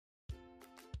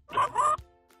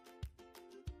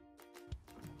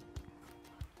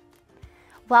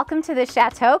Welcome to the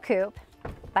Chateau Coop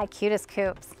by Cutest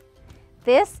Coops.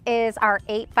 This is our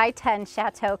 8x10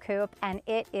 Chateau Coop, and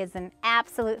it is an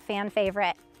absolute fan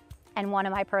favorite and one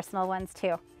of my personal ones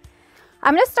too.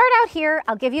 I'm gonna start out here.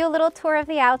 I'll give you a little tour of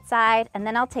the outside and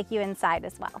then I'll take you inside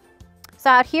as well. So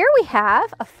out here we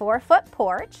have a 4-foot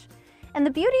porch, and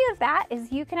the beauty of that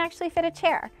is you can actually fit a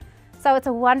chair. So it's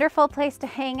a wonderful place to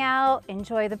hang out,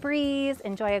 enjoy the breeze,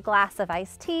 enjoy a glass of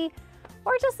iced tea,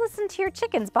 or just listen to your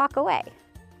chickens balk away.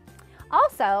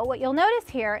 Also, what you'll notice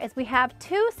here is we have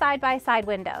 2 side-by-side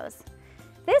windows.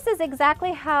 This is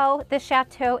exactly how the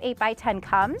Chateau 8x10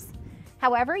 comes.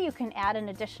 However, you can add an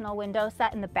additional window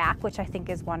set in the back, which I think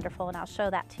is wonderful, and I'll show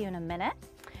that to you in a minute.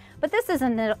 But this is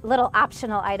a little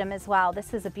optional item as well.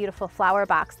 This is a beautiful flower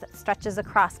box that stretches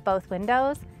across both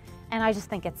windows, and I just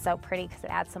think it's so pretty because it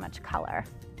adds so much color.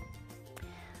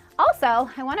 Also,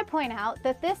 I want to point out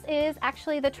that this is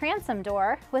actually the transom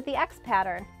door with the X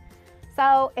pattern.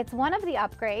 So it's one of the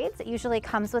upgrades. It usually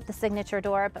comes with the signature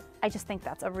door, but I just think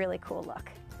that's a really cool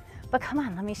look. But come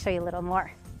on, let me show you a little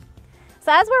more.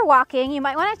 So as we're walking, you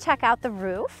might want to check out the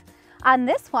roof. On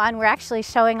this one, we're actually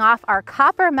showing off our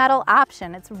copper metal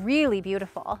option. It's really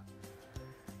beautiful.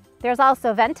 There's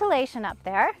also ventilation up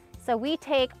there. So we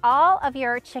take all of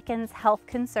your chickens' health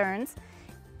concerns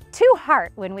to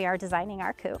heart when we are designing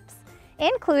our coops,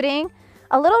 including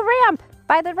a little ramp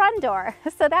by the run door,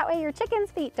 so that way your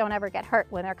chickens' feet don't ever get hurt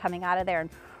when they're coming out of there and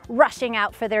rushing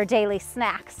out for their daily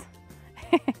snacks.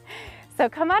 So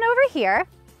come on over here.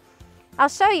 I'll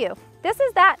show you. This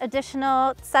is that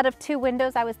additional set of 2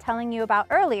 windows I was telling you about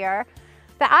earlier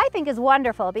that I think is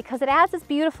wonderful because it adds this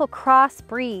beautiful cross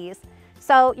breeze,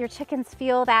 so your chickens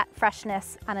feel that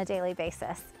freshness on a daily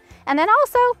basis. And then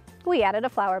also, we added a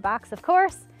flower box, of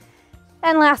course.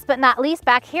 And last but not least,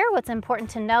 back here, what's important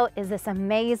to note is this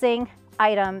amazing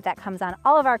item that comes on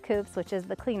all of our coops, which is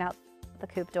the clean out the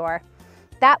coop door.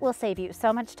 That will save you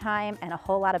so much time and a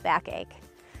whole lot of backache.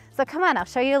 So come on, I'll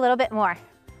show you a little bit more.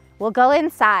 We'll go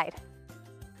inside.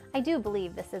 I do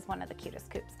believe this is one of the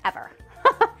cutest coops ever.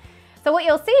 So what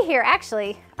you'll see here,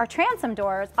 actually, our transom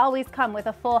doors always come with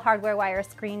a full hardware wire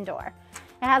screen door.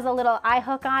 It has a little eye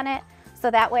hook on it, so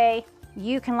that way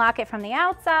you can lock it from the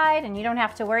outside and you don't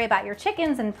have to worry about your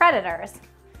chickens and predators.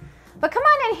 But come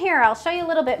on in here, I'll show you a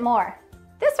little bit more.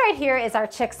 This right here is our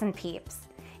Chicks and Peeps.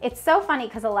 It's so funny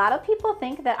because a lot of people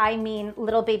think that I mean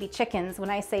little baby chickens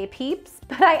when I say peeps,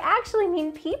 but I actually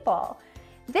mean people.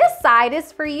 This side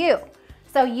is for you.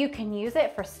 So you can use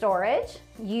it for storage.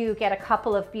 You get a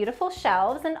couple of beautiful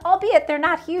shelves, and albeit they're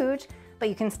not huge, but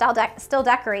you can still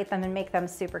decorate them and make them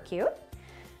super cute.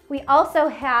 We also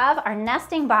have our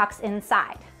nesting box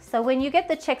inside. So when you get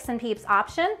the Chicks and Peeps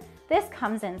option, this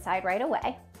comes inside right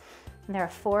away. And there are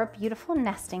 4 beautiful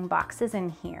nesting boxes in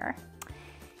here.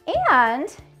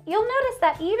 And you'll notice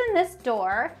that even this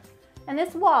door and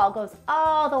this wall goes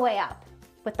all the way up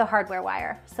with the hardware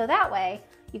wire. So that way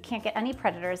you can't get any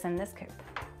predators in this coop.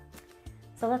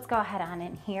 So let's go ahead on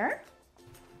in here.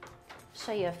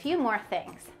 Show you a few more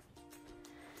things.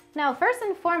 Now, first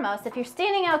and foremost, if you're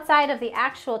standing outside of the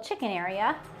actual chicken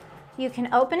area, you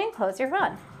can open and close your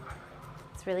run.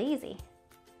 It's really easy.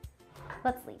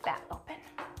 Let's leave that open.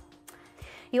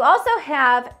 You also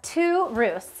have 2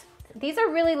 roosts. These are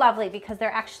really lovely because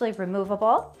they're actually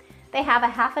removable. They have a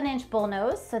 1/2 inch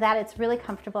bullnose so that it's really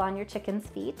comfortable on your chicken's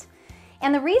feet.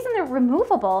 And the reason they're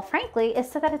removable, frankly, is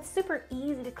so that it's super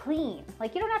easy to clean.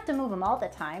 Like, you don't have to move them all the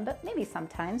time, but maybe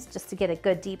sometimes just to get a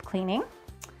good deep cleaning.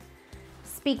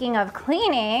 Speaking of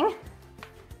cleaning,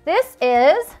 this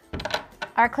is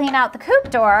our clean out the coop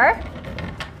door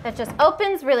that just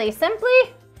opens really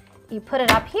simply. You put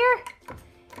it up here,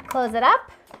 close it up,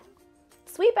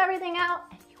 sweep everything out,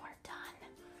 and you are done.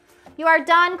 You are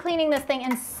done cleaning this thing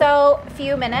in so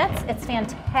few minutes. It's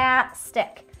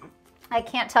fantastic. I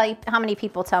can't tell you how many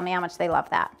people tell me how much they love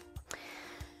that.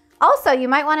 Also, you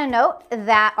might want to note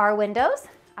that our windows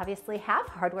obviously have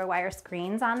hardware wire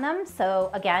screens on them. So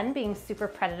again, being super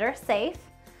predator safe.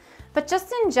 But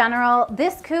just in general,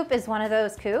 this coop is one of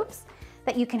those coops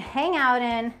that you can hang out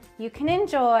in, you can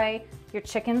enjoy, your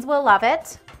chickens will love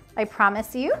it, I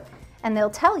promise you, and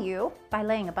they'll tell you by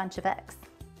laying a bunch of eggs.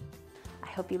 I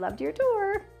hope you loved your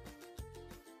tour.